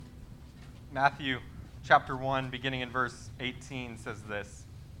Matthew chapter 1, beginning in verse 18, says this.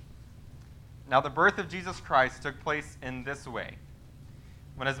 Now the birth of Jesus Christ took place in this way.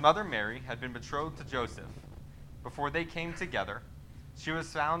 When his mother Mary had been betrothed to Joseph, before they came together, she was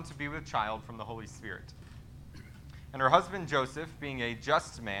found to be with child from the Holy Spirit. And her husband Joseph, being a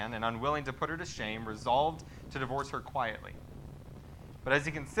just man and unwilling to put her to shame, resolved to divorce her quietly. But as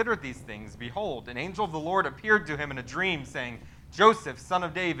he considered these things, behold, an angel of the Lord appeared to him in a dream, saying, Joseph, son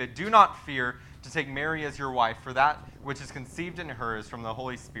of David, do not fear to take Mary as your wife, for that which is conceived in her is from the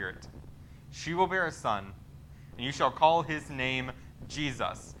Holy Spirit. She will bear a son, and you shall call his name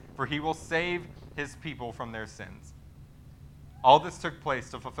Jesus, for he will save his people from their sins. All this took place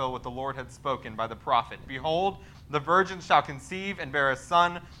to fulfill what the Lord had spoken by the prophet. Behold, the virgin shall conceive and bear a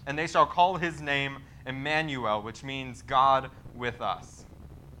son, and they shall call his name Emmanuel, which means God with us.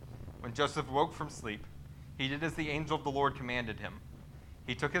 When Joseph woke from sleep, he did as the angel of the Lord commanded him.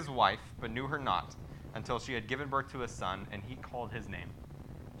 He took his wife, but knew her not, until she had given birth to a son, and he called his name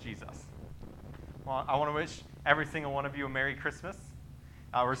Jesus. Well, I want to wish every single one of you a Merry Christmas.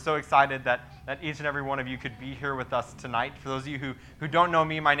 We're so excited that each and every one of you could be here with us tonight. For those of you who don't know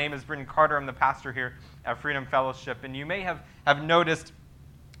me, my name is Brendan Carter. I'm the pastor here at Freedom Fellowship. And you may have noticed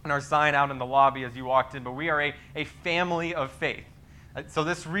in our sign out in the lobby as you walked in, but we are a family of faith. So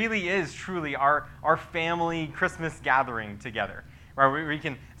this really is truly our family Christmas gathering together, where we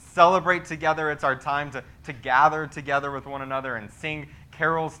can celebrate together. It's our time to gather together with one another and sing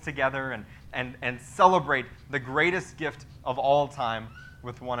carols together and celebrate the greatest gift of all time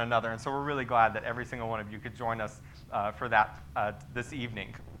with one another. And so we're really glad that every single one of you could join us for that this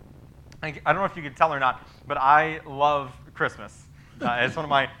evening. I don't know if you could tell or not, but I love Christmas. It's one of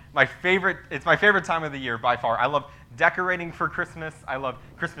my favorite. It's my favorite time of the year by far. I love decorating for Christmas. I love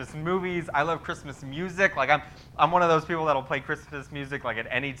Christmas movies. I love Christmas music. Like I'm one of those people that'll play Christmas music like at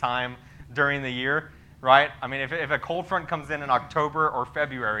any time during the year, right? I mean, if a cold front comes in October or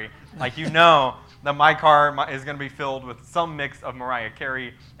February, like you know that my car is going to be filled with some mix of Mariah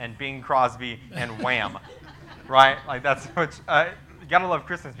Carey and Bing Crosby and Wham, right? Like that's what you gotta love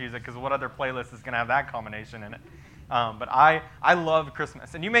Christmas music, because what other playlist is going to have that combination in it? But I love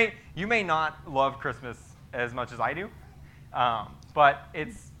Christmas, and you may not love Christmas as much as I do, but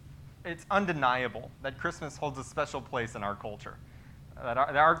it's undeniable that Christmas holds a special place in our culture, that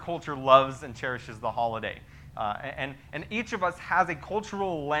our culture loves and cherishes the holiday, and each of us has a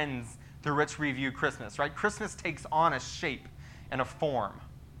cultural lens through which we view Christmas. Right? Christmas takes on a shape and a form.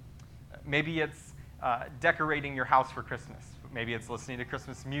 Maybe it's decorating your house for Christmas. Maybe it's listening to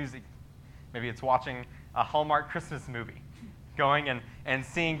Christmas music. Maybe it's watching a Hallmark Christmas movie, going and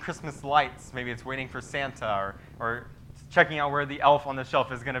seeing Christmas lights. Maybe it's waiting for Santa or checking out where the elf on the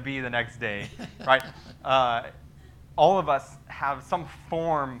shelf is going to be the next day, right? All of us have some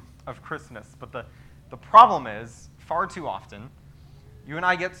form of Christmas, but the problem is, far too often, you and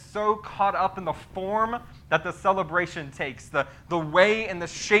I get so caught up in the form that the celebration takes, the way and the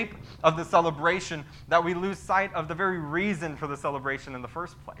shape of the celebration, that we lose sight of the very reason for the celebration in the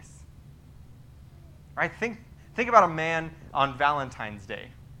first place. Right? Think about a man on Valentine's Day.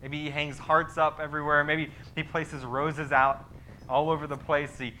 Maybe he hangs hearts up everywhere. Maybe he places roses out all over the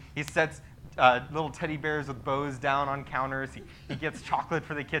place. He sets little teddy bears with bows down on counters. He gets chocolate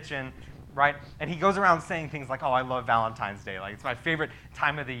for the kitchen, right? And he goes around saying things like, oh, I love Valentine's Day. Like, it's my favorite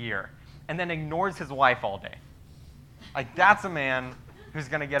time of the year. And then ignores his wife all day. Like, that's a man who's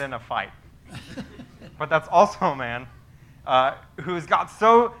going to get in a fight. But that's also a man who's got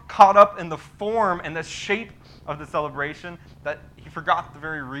so caught up in the form and the shape of the celebration that he forgot the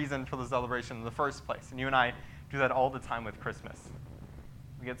very reason for the celebration in the first place. And you and I do that all the time with Christmas.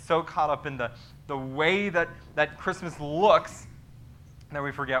 We get so caught up in the way that Christmas looks that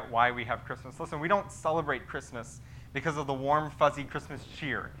we forget why we have Christmas. Listen, we don't celebrate Christmas because of the warm, fuzzy Christmas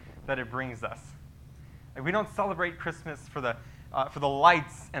cheer that it brings us. Like, we don't celebrate Christmas for the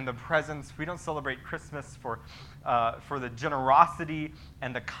lights and the presents. We don't celebrate Christmas for the generosity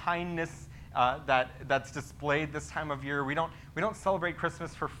and the kindness that's displayed this time of year. We don't celebrate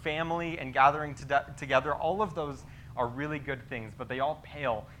Christmas for family and gathering together. All of those are really good things, but they all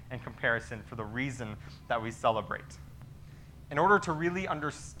pale in comparison for the reason that we celebrate. In order to really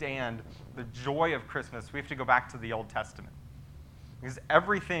understand the joy of Christmas, we have to go back to the Old Testament, because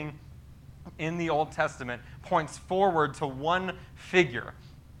everything in the Old Testament points forward to one figure,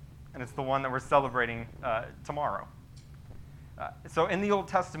 and it's the one that we're celebrating tomorrow. So in the Old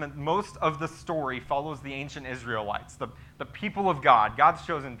Testament, most of the story follows the ancient Israelites, the people of God, God's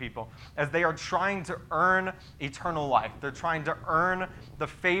chosen people, as they are trying to earn eternal life. They're trying to earn the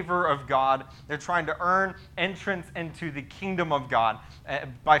favor of God. They're trying to earn entrance into the kingdom of God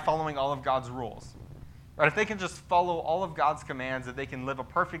by following all of God's rules. Right? If they can just follow all of God's commands, if they can live a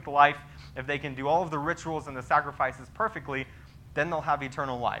perfect life, if they can do all of the rituals and the sacrifices perfectly, then they'll have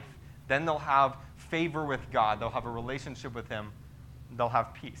eternal life. Then they'll have favor with God. They'll have a relationship with Him. They'll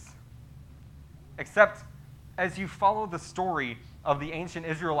have peace. Except as you follow the story of the ancient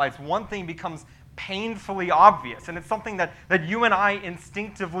Israelites, one thing becomes painfully obvious, and it's something that you and I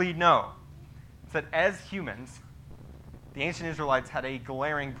instinctively know. It's that as humans, the ancient Israelites had a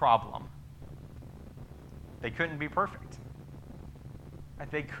glaring problem. They couldn't be perfect.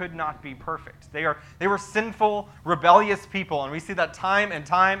 They could not be perfect. They were sinful, rebellious people, and we see that time and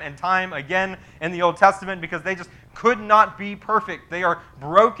time and time again in the Old Testament because they just could not be perfect. They are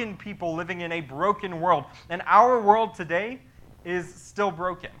broken people living in a broken world, and our world today is still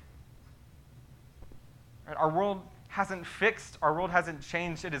broken. Our world hasn't fixed. Our world hasn't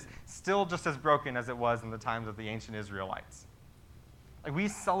changed. It is still just as broken as it was in the times of the ancient Israelites. We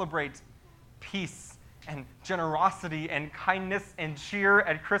celebrate peace and generosity and kindness and cheer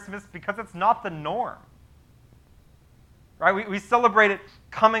at Christmas because it's not the norm. Right? We celebrate it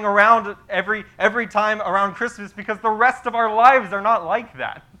coming around every time around Christmas because the rest of our lives are not like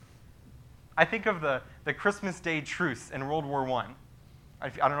that. I think of the Christmas Day truce in World War I. I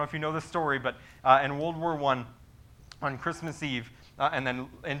don't know if you know the story, but in World War I, on Christmas Eve, and then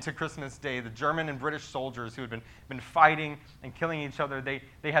into Christmas Day, the German and British soldiers who had been fighting and killing each other,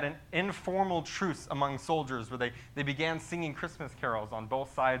 they had an informal truce among soldiers where they began singing Christmas carols on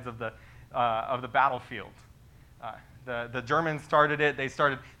both sides of the battlefield. The Germans started it. They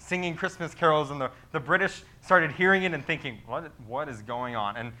started singing Christmas carols, and the British started hearing it and thinking, what is going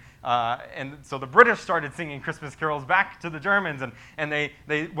on? And so the British started singing Christmas carols back to the Germans, and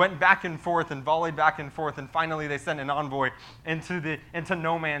they went back and forth and volleyed back and forth, and finally they sent an envoy into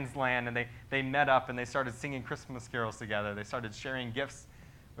no man's land, and they met up and they started singing Christmas carols together. They started sharing gifts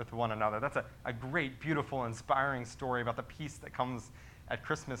with one another. That's a great, beautiful, inspiring story about the peace that comes at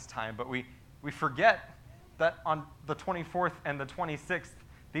Christmas time, but we forget that on the 24th and the 26th,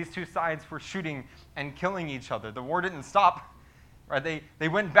 these two sides were shooting and killing each other. The war didn't stop. Right? They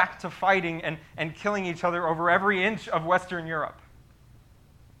went back to fighting and killing each other over every inch of Western Europe.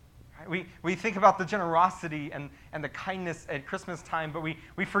 Right? We think about the generosity and the kindness at Christmas time, but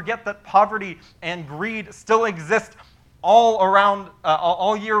we forget that poverty and greed still exist all around,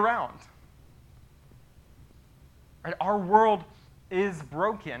 all year round. Right? Our world is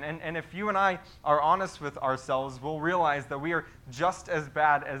broken. And if you and I are honest with ourselves, we'll realize that we are just as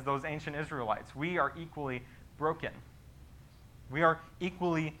bad as those ancient Israelites. We are equally broken. We are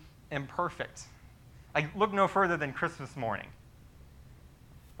equally imperfect. Look no further than Christmas morning.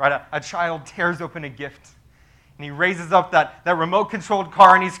 Right? A child tears open a gift, and he raises up that remote-controlled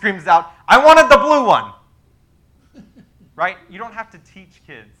car, and he screams out, "I wanted the blue one!" Right? You don't have to teach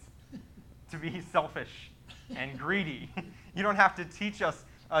kids to be selfish and greedy. You don't have to teach us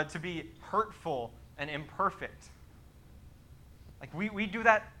to be hurtful and imperfect. We do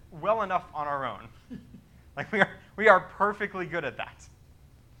that well enough on our own. We are perfectly good at that.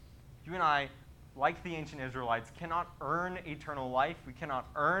 You and I, like the ancient Israelites, cannot earn eternal life. We cannot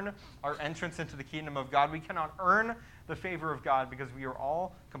earn our entrance into the kingdom of God. We cannot earn the favor of God because we are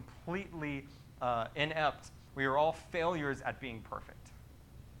all completely inept. We are all failures at being perfect.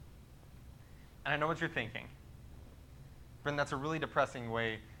 And I know what you're thinking. Brendan, that's a really depressing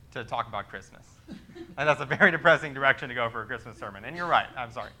way to talk about Christmas. And that's a very depressing direction to go for a Christmas sermon. And you're right,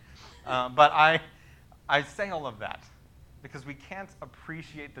 I'm sorry. But I say all of that because we can't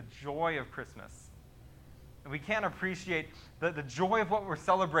appreciate the joy of Christmas. And we can't appreciate the joy of what we're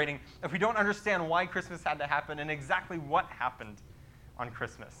celebrating if we don't understand why Christmas had to happen and exactly what happened on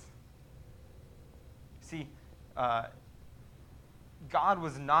Christmas. See, God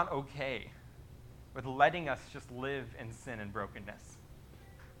was not okay with letting us just live in sin and brokenness.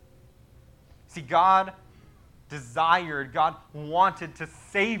 See, God wanted to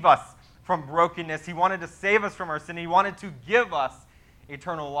save us from brokenness. He wanted to save us from our sin. He wanted to give us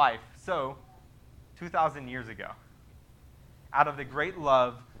eternal life. So, 2,000 years ago, out of the great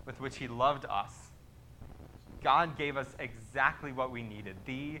love with which He loved us, God gave us exactly what we needed,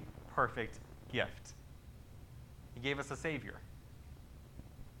 the perfect gift. He gave us a Savior.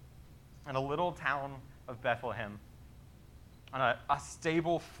 In a little town of Bethlehem, on a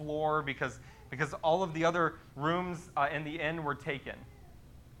stable floor because all of the other rooms in the inn were taken.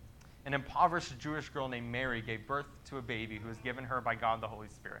 an impoverished Jewish girl named Mary gave birth to a baby who was given her by God the Holy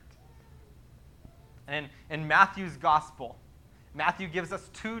Spirit. And in Matthew's gospel, Matthew gives us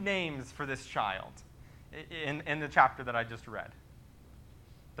two names for this child in the chapter that I just read.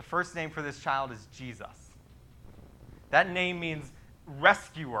 The first name for this child is Jesus. That name means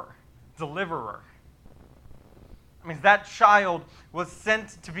rescuer, deliverer. It means that child was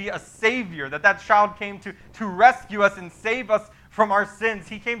sent to be a savior, that child came to rescue us and save us from our sins.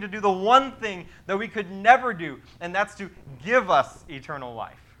 He came to do the one thing that we could never do, and that's to give us eternal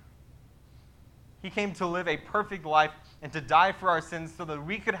life. He came to live a perfect life and to die for our sins so that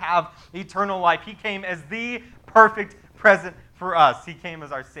we could have eternal life. He came as the perfect present for us. He came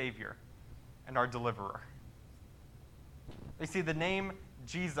as our Savior and our deliverer. You see, the name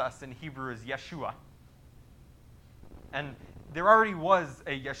Jesus in Hebrew is Yeshua. And there already was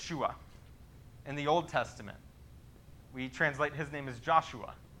a Yeshua in the Old Testament. We translate his name as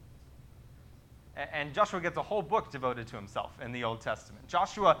Joshua. And Joshua gets a whole book devoted to himself in the Old Testament.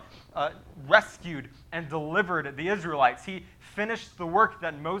 Joshua rescued and delivered the Israelites. He finished the work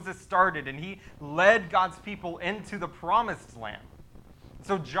that Moses started, and he led God's people into the promised land.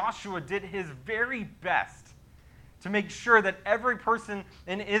 So Joshua did his very best to make sure that every person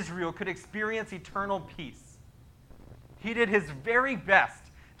in Israel could experience eternal peace. He did his very best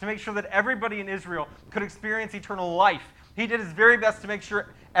to make sure that everybody in Israel could experience eternal life. He did his very best to make sure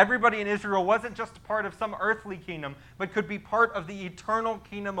everybody in Israel wasn't just part of some earthly kingdom, but could be part of the eternal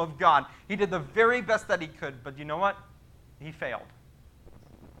kingdom of God. He did the very best that he could, but you know what? He failed.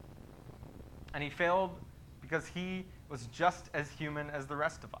 And he failed because he was just as human as the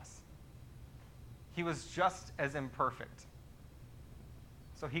rest of us. He was just as imperfect.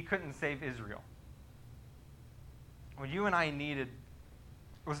 So he couldn't save Israel. What you and I needed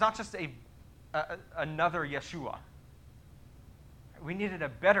was not just another Yeshua. We needed a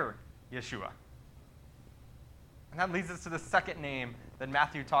better Yeshua. And that leads us to the second name that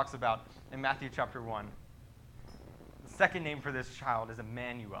Matthew talks about in Matthew chapter 1. The second name for this child is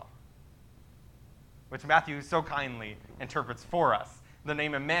Emmanuel, which Matthew so kindly interprets for us. The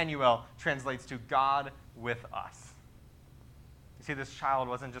name Emmanuel translates to God with us. You see, this child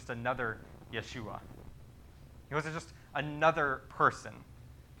wasn't just another Yeshua. He wasn't just another person,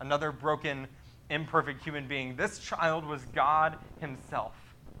 another broken, imperfect human being. This child was God himself.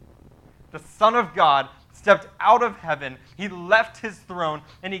 The Son of God stepped out of heaven. He left his throne,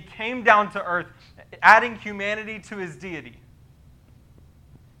 and he came down to earth, adding humanity to his deity.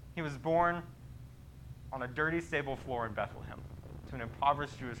 He was born on a dirty stable floor in Bethlehem to an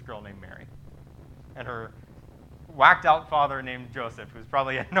impoverished Jewish girl named Mary and her whacked-out father named Joseph, who's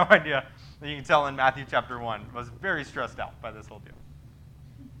probably had no idea, that you can tell in Matthew chapter 1, was very stressed out by this whole deal.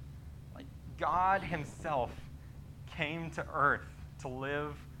 God himself came to earth to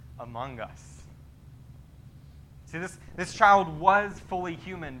live among us. See, this child was fully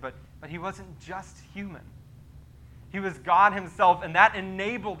human, but he wasn't just human. He was God himself, and that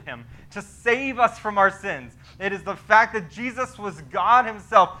enabled him to save us from our sins. It is the fact that Jesus was God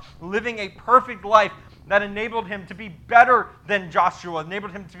himself, living a perfect life, that enabled him to be better than Joshua,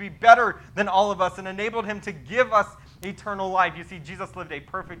 enabled him to be better than all of us, and enabled him to give us eternal life. You see, Jesus lived a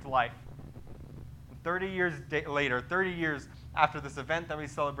perfect life. 30 years later, 30 years after this event that we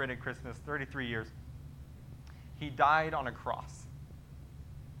celebrated Christmas, 33 years, he died on a cross.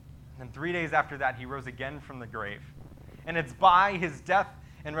 And 3 days after that, he rose again from the grave. And it's by his death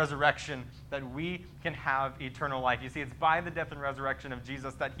and resurrection that we can have eternal life. You see, it's by the death and resurrection of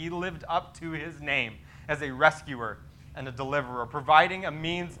Jesus that he lived up to his name as a rescuer and a deliverer, providing a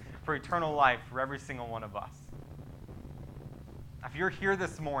means for eternal life for every single one of us. If you're here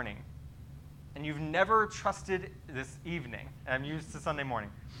this morning and you've never trusted this evening, and I'm used to Sunday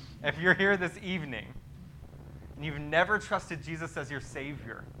morning, if you're here this evening and you've never trusted Jesus as your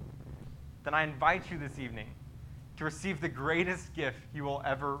Savior, then I invite you this evening to receive the greatest gift you will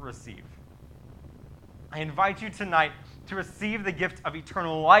ever receive. I invite you tonight to receive the gift of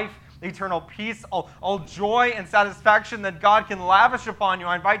eternal life, eternal peace, all joy and satisfaction that God can lavish upon you.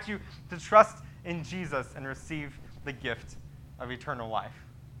 I invite you to trust in Jesus and receive the gift of eternal life.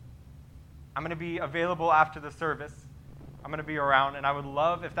 I'm going to be available after the service. I'm going to be around, and I would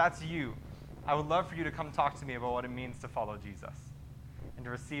love, if that's you, I would love for you to come talk to me about what it means to follow Jesus and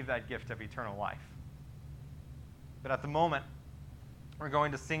to receive that gift of eternal life. But at the moment, we're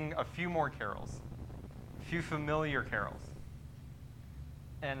going to sing a few more carols, a few familiar carols.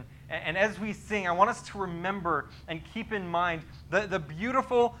 And as we sing, I want us to remember and keep in mind the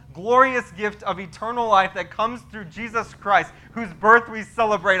beautiful, glorious gift of eternal life that comes through Jesus Christ, whose birth we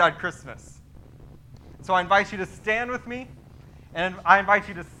celebrate on Christmas. So I invite you to stand with me And I invite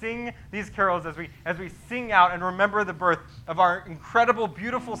you to sing these carols as we sing out and remember the birth of our incredible,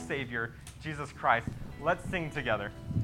 beautiful Savior, Jesus Christ. Let's sing together.